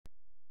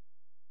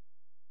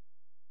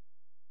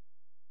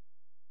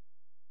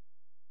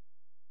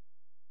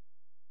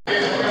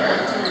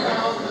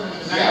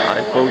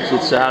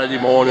It's Saturday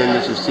morning.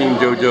 This is Team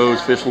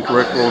JoJo's fishing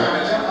curriculum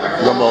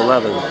number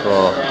 11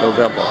 for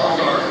November.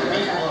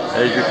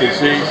 As you can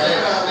see,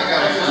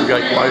 we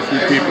got quite a few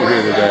people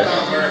here today.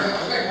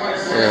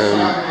 And,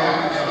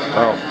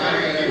 well,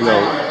 you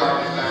know,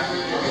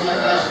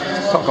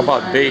 talk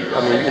about bait.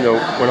 I mean, you know,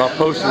 when I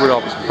posted what I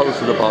was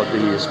posted about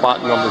the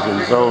spot numbers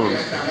and zones,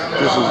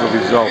 this is the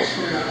result.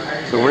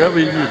 So whenever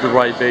you use the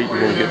right bait, you're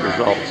going to get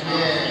results.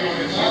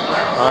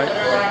 Alright?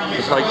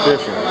 It's like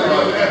fishing.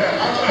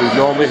 We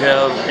normally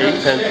have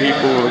 8-10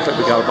 people. It looks like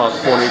we got about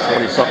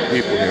 20-something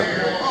people here.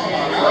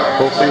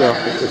 Hopefully,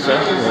 it's a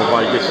session and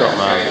everybody gets something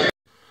out of it.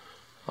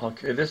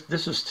 Okay,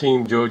 this is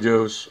Team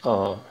JoJo's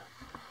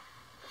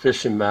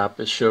fishing map.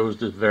 It shows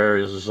the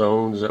various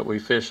zones that we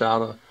fish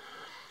out of.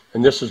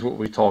 And this is what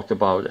we talked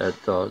about at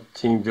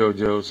Team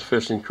JoJo's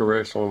fishing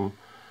curriculum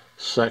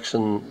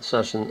session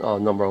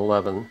number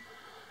 11.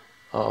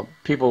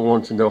 People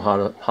want to know how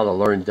to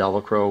learn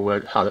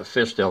Delacroix, how to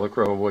fish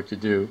Delacroix, what to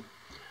do.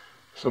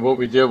 So what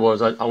we did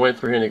was I went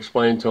through here and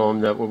explained to them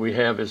that what we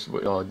have is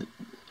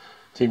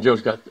Team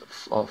Joe's got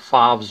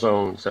 5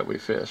 zones that we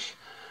fish.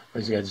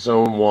 He's got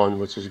Zone 1,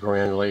 which is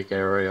Grand Lake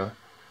area.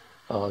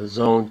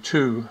 Zone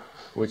 2,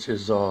 which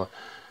is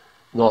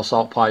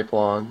North-South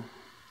Pipeline.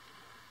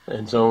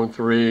 And Zone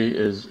 3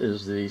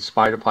 is the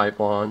Spider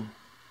Pipeline.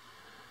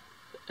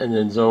 And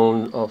then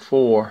Zone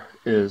 4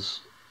 is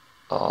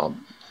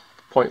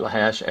Point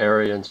Lahash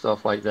area and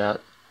stuff like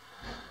that.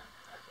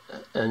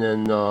 And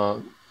then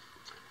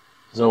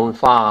Zone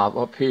 5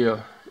 up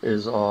here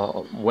is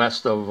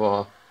west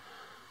of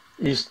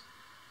east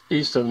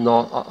of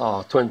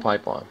North Twin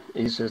Pipeline,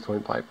 east of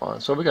Twin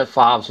Pipeline. So we got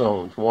 5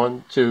 zones: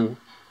 1, 2,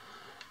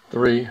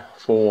 3,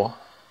 4,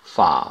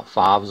 5.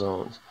 5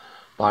 zones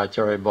by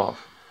Terry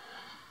Buff.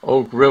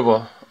 Oak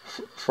River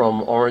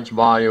from Orange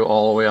Bayou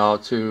all the way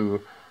out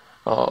to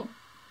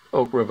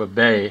Oak River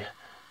Bay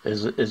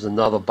is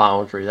another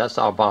boundary. That's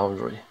our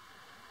boundary.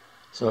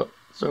 So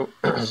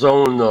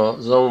zone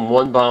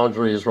 1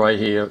 boundary is right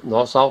here: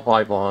 North-South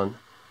Pipeline,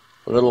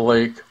 Little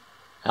Lake,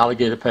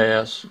 Alligator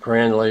Pass,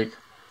 Grand Lake,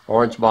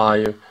 Orange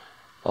Bayou,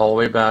 all the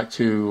way back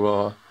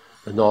to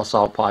the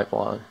North-South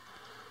Pipeline.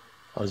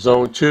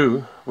 Zone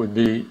 2 would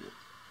be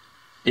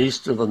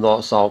east of the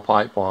North-South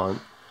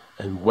Pipeline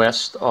and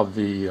west of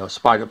the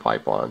Spider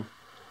Pipeline.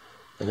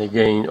 And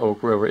again,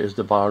 Oak River is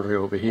the boundary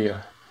over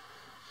here.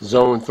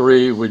 Zone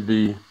 3 would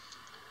be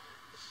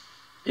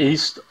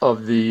east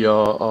of the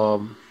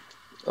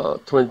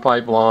Twin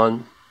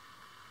Pipeline,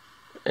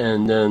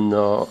 and then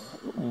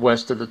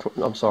west of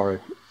the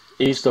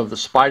east of the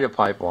Spider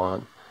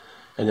Pipeline,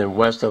 and then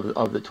west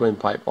of the Twin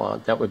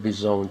Pipeline. That would be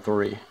Zone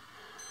 3.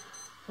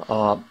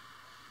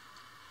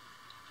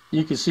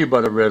 You can see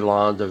by the red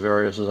line the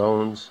various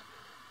zones.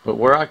 But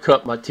where I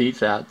cut my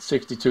teeth at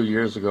 62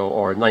 years ago,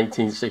 or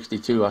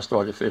 1962, I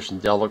started fishing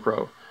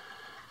Delacroix.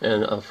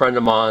 And a friend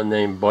of mine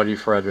named Buddy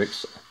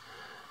Fredericks,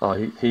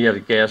 he had a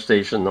gas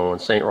station on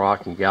St.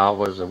 Roch and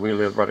Galvez, and we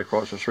lived right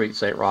across the street,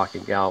 St. Roch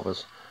and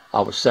Galvez.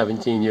 I was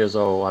 17 years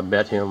old. I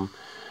met him,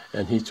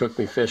 and he took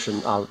me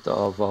fishing out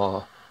of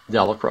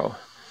Delacroix.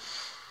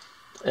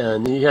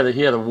 And he had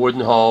a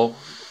wooden hull,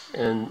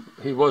 and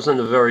he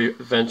wasn't a very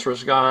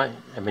adventurous guy.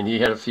 I mean, he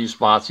had a few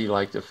spots he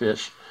liked to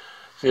fish.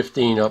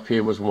 15 up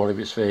here was one of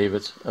his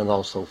favorites, and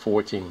also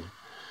 14.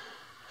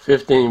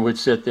 15 would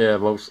sit there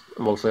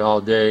mostly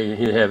all day.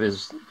 He'd have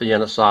his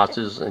Vienna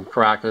sausages and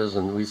crackers,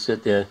 and we'd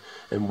sit there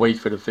and wait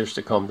for the fish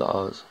to come to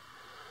us.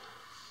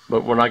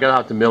 But when I got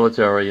out the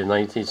military in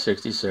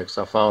 1966,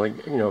 I finally,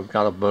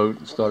 got a boat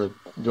and started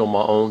doing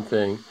my own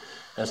thing,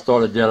 and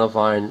started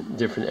identifying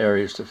different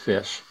areas to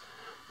fish.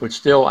 But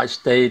still, I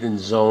stayed in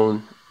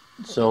Zone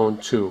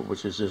 2,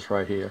 which is this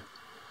right here.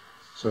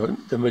 So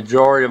the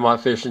majority of my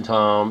fishing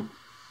time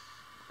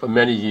for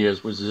many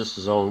years was this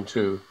Zone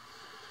 2.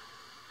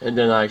 And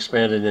then I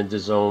expanded into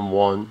Zone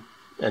 1,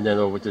 and then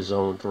over to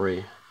Zone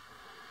 3.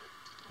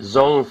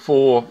 Zone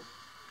 4,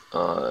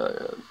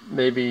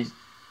 maybe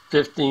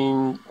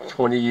 15,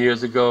 20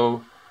 years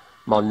ago,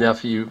 my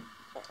nephew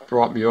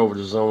brought me over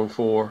to Zone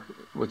 4,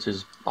 which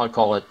is, I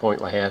call it Point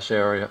Lahash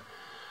area.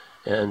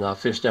 And I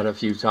fished that a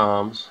few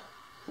times,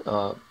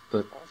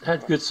 but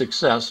had good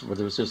success, but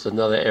it was just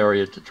another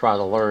area to try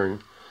to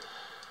learn.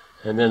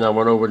 And then I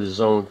went over to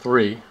Zone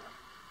 3,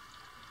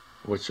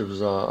 which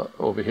was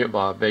over here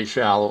by Bay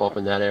Shallow, up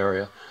in that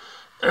area.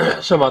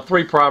 So my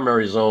 3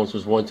 primary zones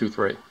was 1, 2,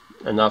 3.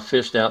 And I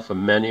fished that for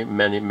many,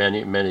 many,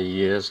 many, many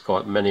years,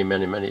 caught many,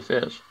 many, many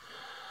fish.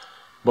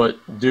 But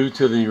due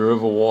to the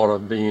river water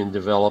being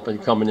developed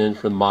and coming in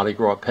from Mardi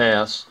Gras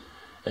Pass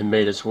and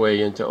made its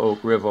way into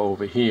Oak River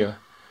over here,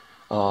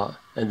 and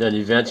then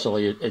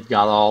eventually it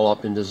got all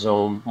up into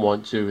Zone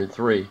 1, 2, and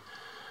 3.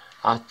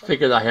 I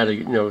figured I had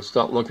to,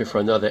 start looking for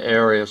another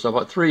area. So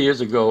about 3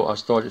 years ago, I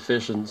started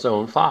fishing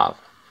Zone 5,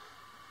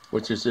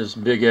 which is this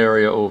big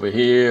area over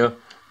here,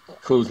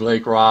 includes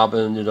Lake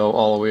Robin,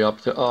 all the way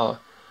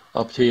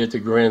up here to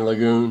Grand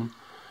Lagoon.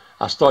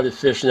 I started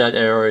fishing that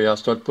area. I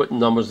started putting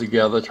numbers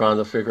together, trying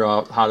to figure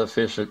out how to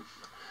fish it,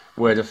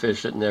 where to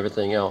fish it, and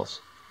everything else.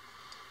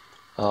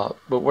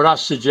 But what I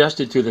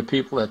suggested to the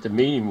people at the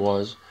meeting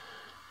was,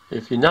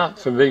 if you're not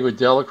familiar with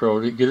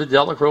Delacroix, get a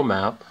Delacroix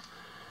map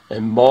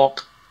and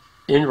mark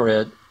in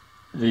red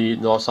the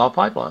north-south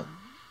pipeline.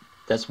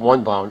 That's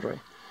one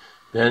boundary.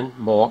 Then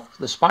mark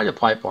the spider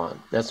pipeline.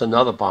 That's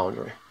another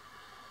boundary.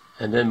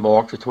 And then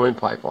mark the twin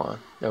pipeline.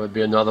 That would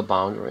be another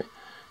boundary.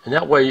 And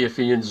that way, if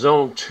you're in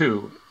zone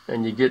 2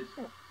 and you get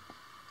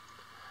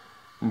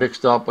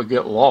mixed up or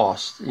get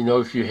lost, you know,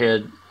 if you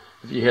head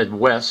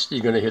west,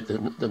 you're going to hit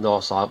the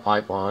north-south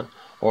pipeline,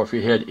 or if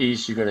you head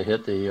east, you're going to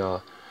hit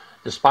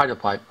the spider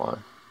pipeline,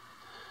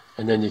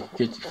 and then you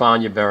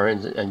find your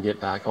bearings and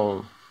get back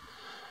home.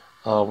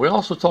 We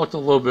also talked a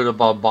little bit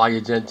about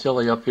Bayou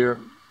Gentilly up here,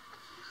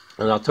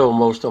 and I told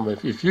most of them,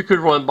 if you could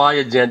run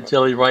Bayou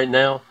Gentilly right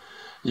now,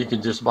 you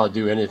can just about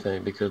do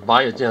anything, because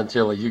Bayou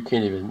Gentilly, you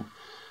can't even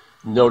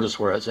notice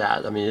where it's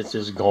at. I mean, it's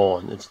just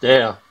gone. It's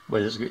there,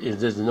 but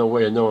there's no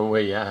way of knowing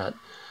where you're at.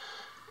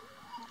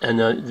 And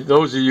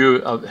those of you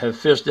who have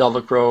fished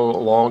Delacroix a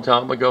long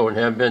time ago and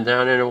haven't been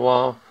down there in a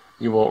while,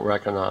 you won't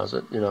recognize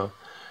it. You know,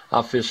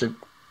 I fish it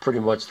pretty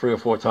much 3 or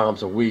 4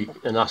 times a week,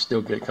 and I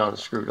still get kind of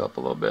screwed up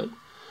a little bit.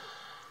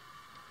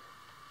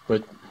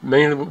 But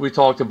mainly what we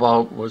talked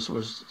about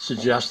was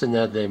suggesting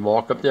that they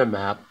mark up their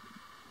map,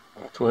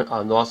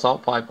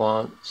 north-south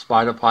pipeline,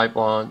 spider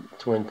pipeline,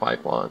 twin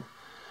pipeline.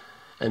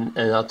 And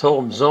I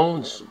told them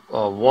zones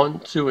 1,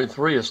 2, and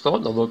 3 are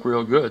starting to look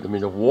real good. I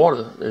mean, the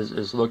water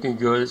is looking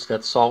good. It's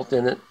got salt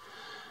in it.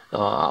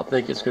 I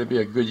think it's going to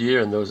be a good year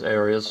in those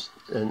areas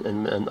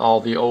and all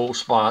the old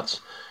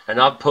spots.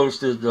 And I've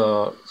posted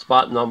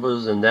spot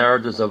numbers and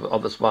narratives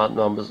of the spot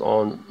numbers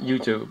on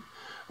YouTube,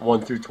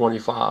 1 through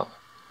 25.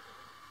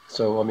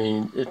 So I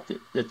mean,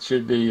 it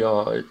should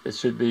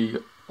be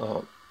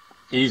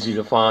easy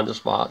to find the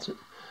spots.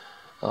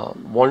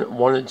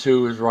 1 and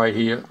 2 is right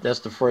here. That's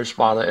the first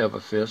spot I ever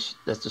fished.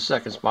 That's the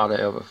second spot I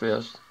ever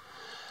fished.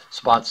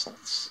 Spots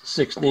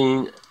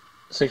 16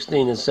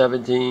 and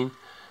 17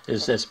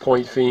 that's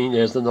Point Fiend.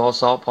 There's the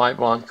north-south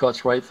pipeline,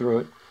 cuts right through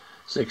it.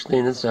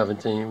 16 and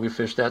 17. We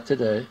fished that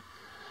today.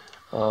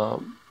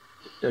 You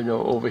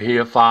know, over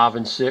here, 5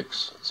 and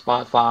 6.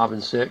 Spot 5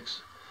 and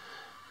 6.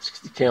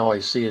 You can't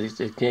always see it.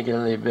 It can't get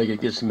any bigger.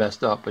 It gets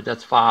messed up. But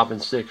that's 5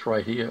 and 6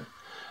 right here.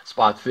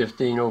 Spot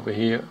 15 over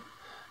here.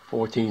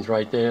 14's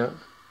right there.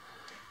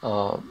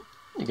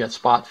 You got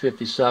spot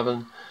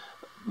 57.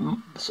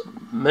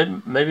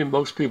 Maybe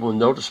most people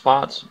know the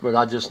spots, but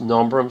I just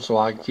number them so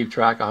I can keep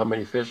track of how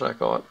many fish I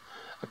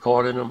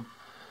caught in them.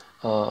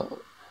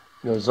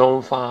 You know,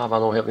 zone 5, I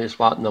don't have any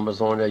spot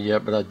numbers on there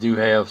yet, but I do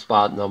have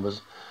spot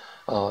numbers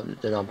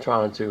that I'm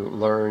trying to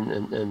learn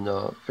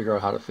and figure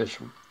out how to fish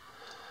them.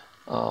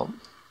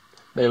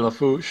 Bay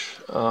Lafourche,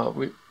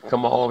 we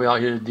come all the way out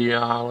here to Deer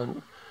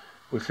Island.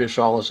 We fish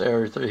all this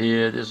area through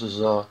here. This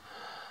is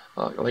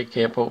Lake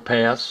Campo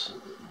Pass.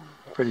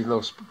 Pretty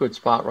good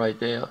spot right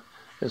there.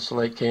 It's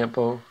Lake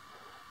Campo.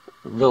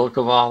 Little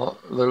Cavallo,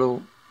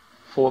 little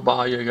 4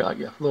 Bayou,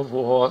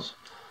 little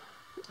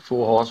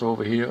 4 horse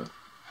over here.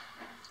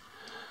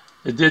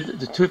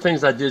 The 2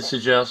 things I did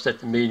suggest at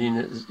the meeting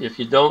is, if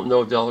you don't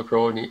know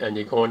Delacroix and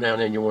you're going down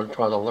there and you want to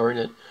try to learn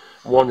it,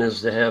 one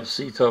is to have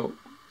CTO,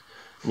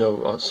 you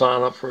know,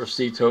 sign up for a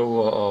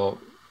CTO.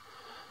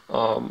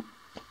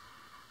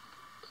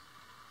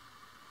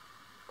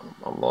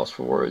 I'm lost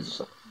for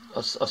words.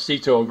 A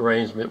CTO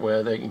arrangement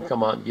where they can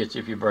come out and get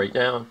you if you break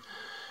down.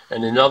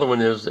 And another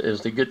one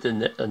is to get the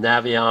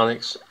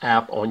Navionics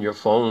app on your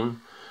phone,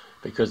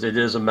 because it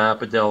is a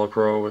map of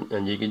Delacroix,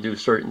 and you can do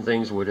certain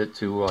things with it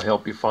to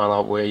help you find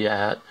out where you're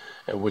at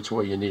and which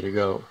way you need to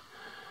go.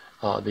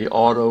 The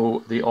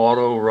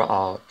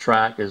auto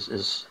track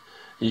is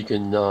you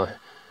can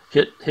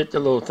hit the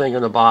little thing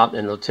on the bottom,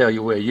 and it'll tell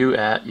you where you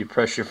at. You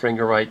press your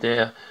finger right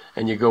there,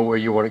 and you go where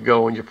you want to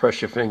go, and you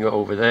press your finger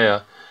over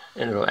there,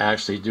 and it'll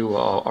actually do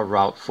a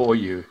route for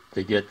you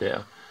to get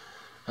there.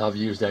 I've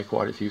used that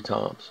quite a few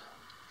times.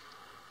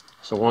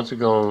 So once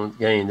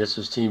again, this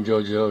is Team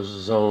JoJo's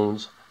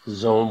zones.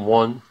 Zone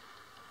 1,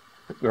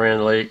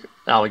 Grand Lake,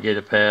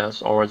 Alligator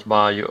Pass, Orange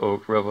Bayou,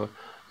 Oak River.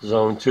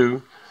 Zone 2,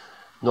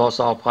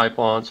 North-South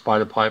Pipeline,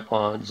 Spider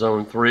Pipeline.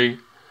 Zone 3,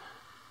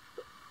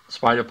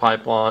 Spider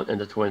Pipeline and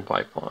the Twin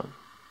Pipeline.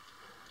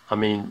 I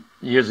mean,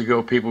 years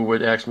ago, people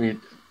would ask me,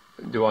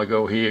 do I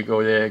go here,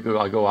 go there, do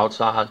I go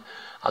outside?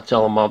 I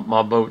tell them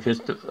my boat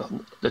hits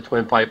the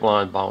Twin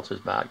Pipeline,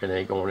 bounces back, and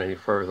ain't going any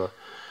further.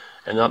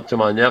 And up to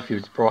my nephew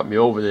brought me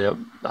over there.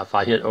 If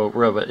I hit Oak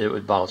River, it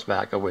would bounce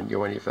back. I wouldn't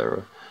go any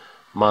further.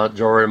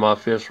 Majority of my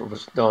fish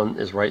was done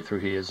is right through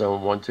here,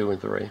 zone 1, 2, and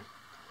 3.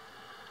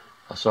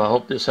 So I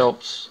hope this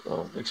helps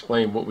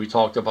explain what we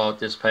talked about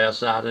this past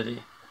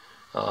Saturday.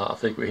 I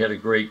think we had a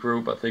great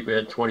group. I think we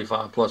had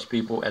 25 plus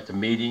people at the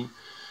meeting.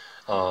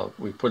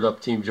 We put up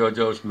Team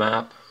JoJo's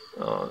map,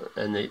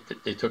 and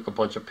they took a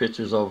bunch of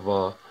pictures of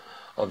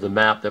the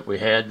map that we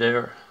had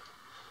there.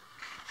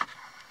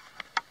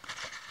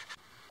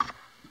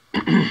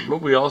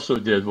 What we also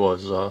did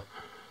was,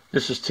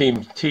 this is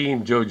Team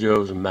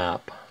JoJo's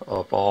map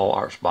of all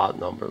our spot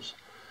numbers.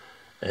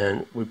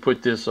 And we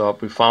put this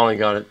up. We finally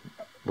got it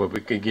where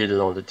we could get it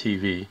on the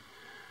TV.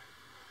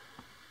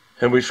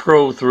 And we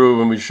scrolled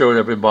through and we showed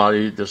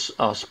everybody the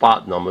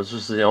spot numbers.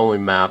 This is the only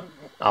map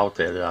out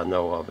there that I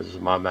know of. This is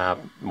my map,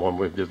 one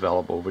we've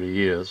developed over the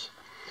years.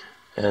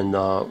 And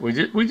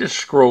we just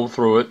scrolled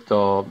through it,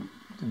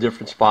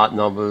 different spot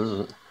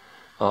numbers,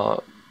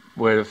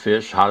 where to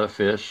fish, how to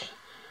fish.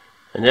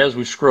 And as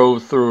we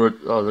scrolled through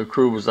it, the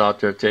crew was out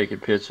there taking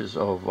pictures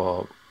of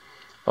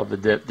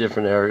the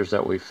different areas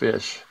that we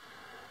fish.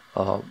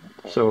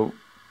 So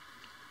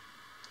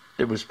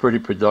it was pretty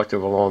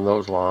productive along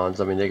those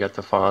lines. I mean, they got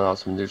to find out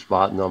some new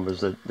spot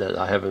numbers that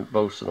I haven't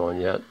boasted on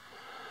yet.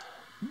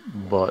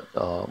 But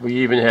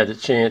we even had the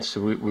chance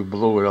to, we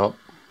blew it up,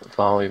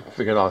 finally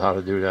figured out how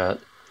to do that.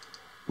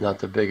 Not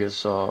the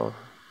biggest, what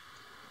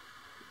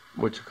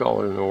you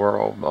call it in the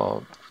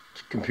world,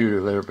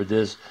 computer there, but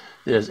there's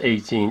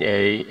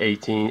 18A,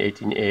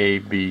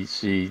 18A, B,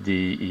 C,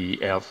 D, E,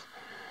 F,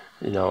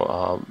 you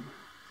know,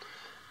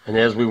 and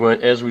as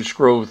we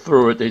scrolled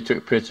through it, they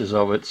took pictures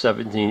of it,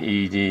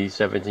 17ED,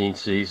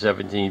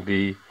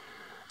 17C,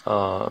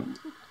 17B,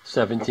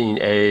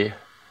 17A,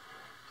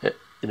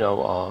 you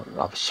know,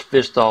 I've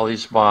fished all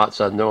these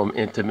spots, I know them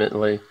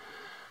intimately,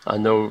 I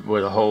know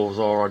where the holes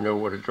are, I know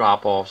where the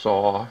drop-offs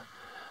are,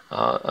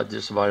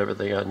 just about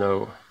everything I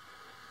know,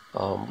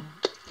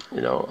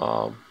 you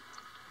know,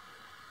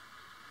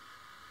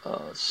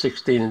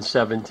 16 and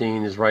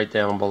 17 is right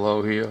down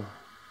below here.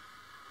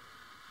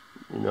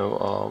 You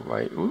know,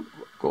 right,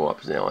 go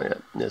up now.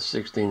 That's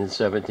 16 and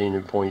 17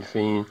 in Point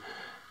Fiend.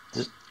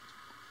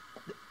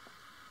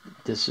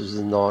 This is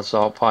the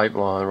north-south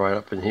pipeline right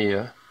up in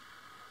here.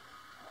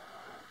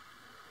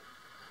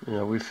 You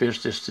know, we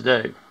fished this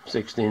today,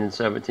 16 and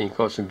 17.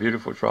 Caught some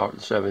beautiful trout in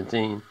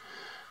 17.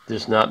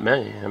 Just not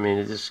many. I mean,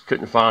 it just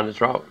couldn't find the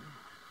trout.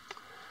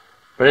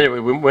 But anyway,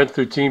 we went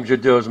through Team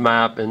Jadot's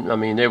map, and I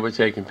mean, they were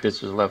taking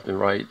pictures left and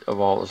right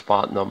of all the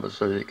spot numbers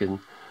so they can,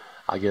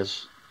 I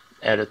guess,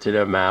 add it to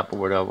their map or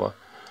whatever.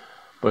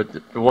 But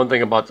the one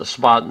thing about the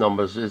spot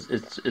numbers is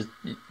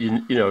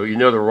you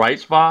know the right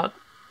spot,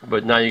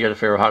 but now you got to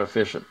figure out how to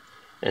fish it,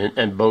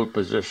 and boat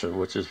position,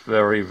 which is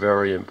very,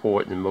 very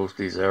important in most of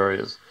these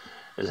areas,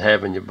 is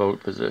having your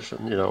boat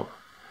position. You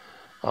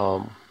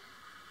know,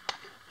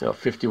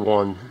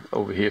 51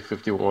 over here,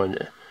 51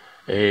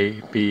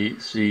 A, B,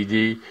 C,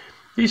 D.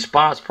 These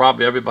spots,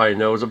 probably everybody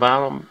knows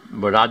about them,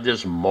 but I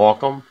just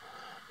mark them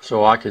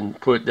so I can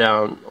put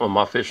down on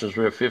my fishing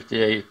strip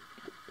 51A,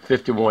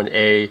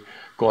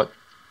 caught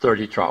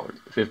 30 trout,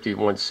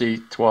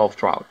 51C, 12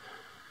 trout,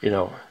 you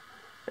know.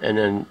 And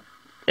then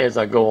as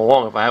I go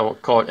along, if I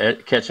haven't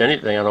catch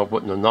anything, I don't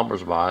put no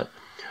numbers by it.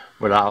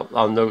 But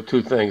I'll know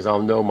two things.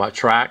 I'll know my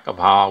track of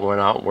how I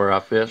went out and where I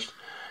fished,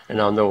 and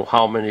I'll know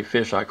how many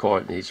fish I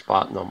caught in each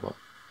spot number.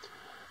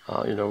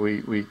 You know,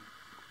 we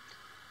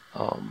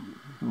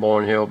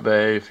Bourne Hill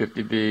Bay,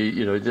 50B,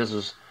 you know, this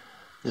is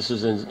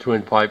in the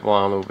Twin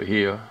Pipeline over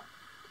here,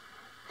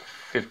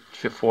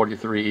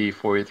 43E,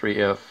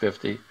 43F,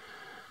 50.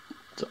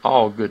 It's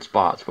all good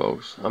spots,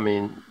 folks. I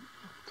mean,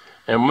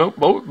 and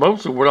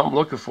most of what I'm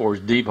looking for is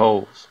deep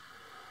holes.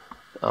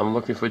 I'm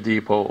looking for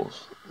deep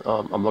holes.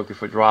 I'm looking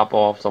for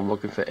drop-offs. I'm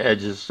looking for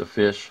edges to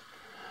fish.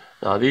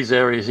 Now, these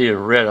areas here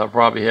in red, I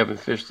probably haven't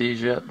fished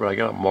these yet, but I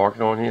got them marked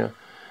on here.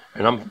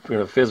 And I'm going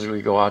to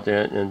physically go out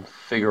there and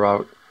figure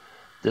out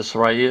this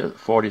right here,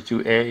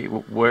 42A.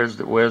 Where's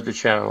the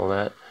channel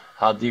at?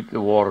 How deep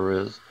the water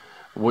is?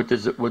 What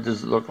does it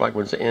look like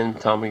when it's the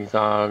incoming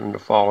tide and the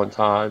falling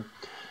tide?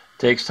 It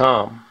takes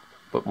time,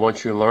 but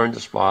once you learn the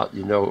spot,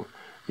 you know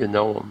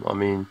them. I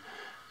mean,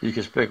 you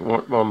can pick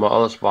one of my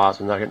other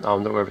spots, and I'll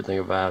know everything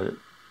about it.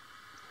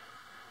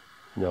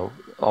 You know,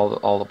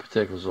 all the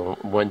particulars on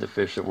when to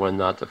fish it, when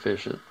not to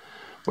fish it.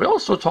 We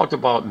also talked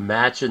about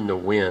matching the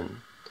wind.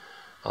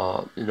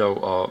 You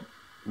know,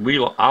 we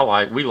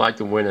like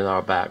the wind in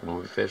our back when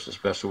we fish,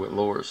 especially with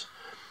lures.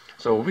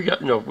 So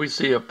if we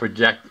see a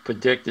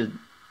predicted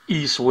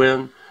east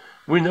wind,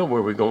 we know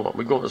where we're going.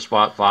 We're going to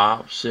spot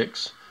 5,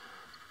 6,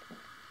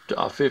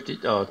 50,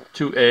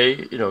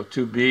 2A, you know,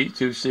 2B,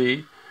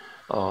 2C,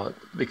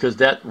 because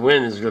that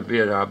wind is going to be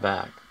at our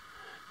back.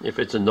 If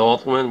it's a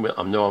north wind,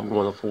 I know I'm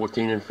going to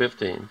 14 and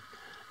 15.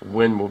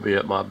 Wind will be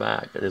at my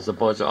back, and there's a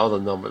bunch of other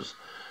numbers.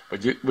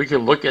 But we can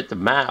look at the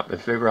map and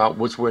figure out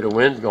which way the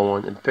wind's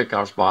going and pick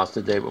our spots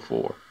the day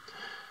before.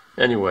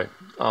 Anyway,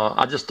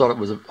 I just thought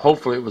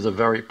hopefully it was a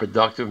very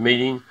productive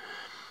meeting,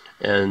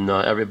 and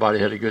everybody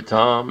had a good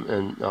time,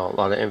 and a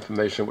lot of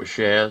information was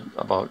shared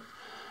about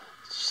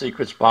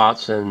secret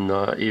spots and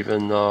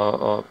even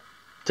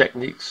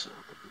techniques.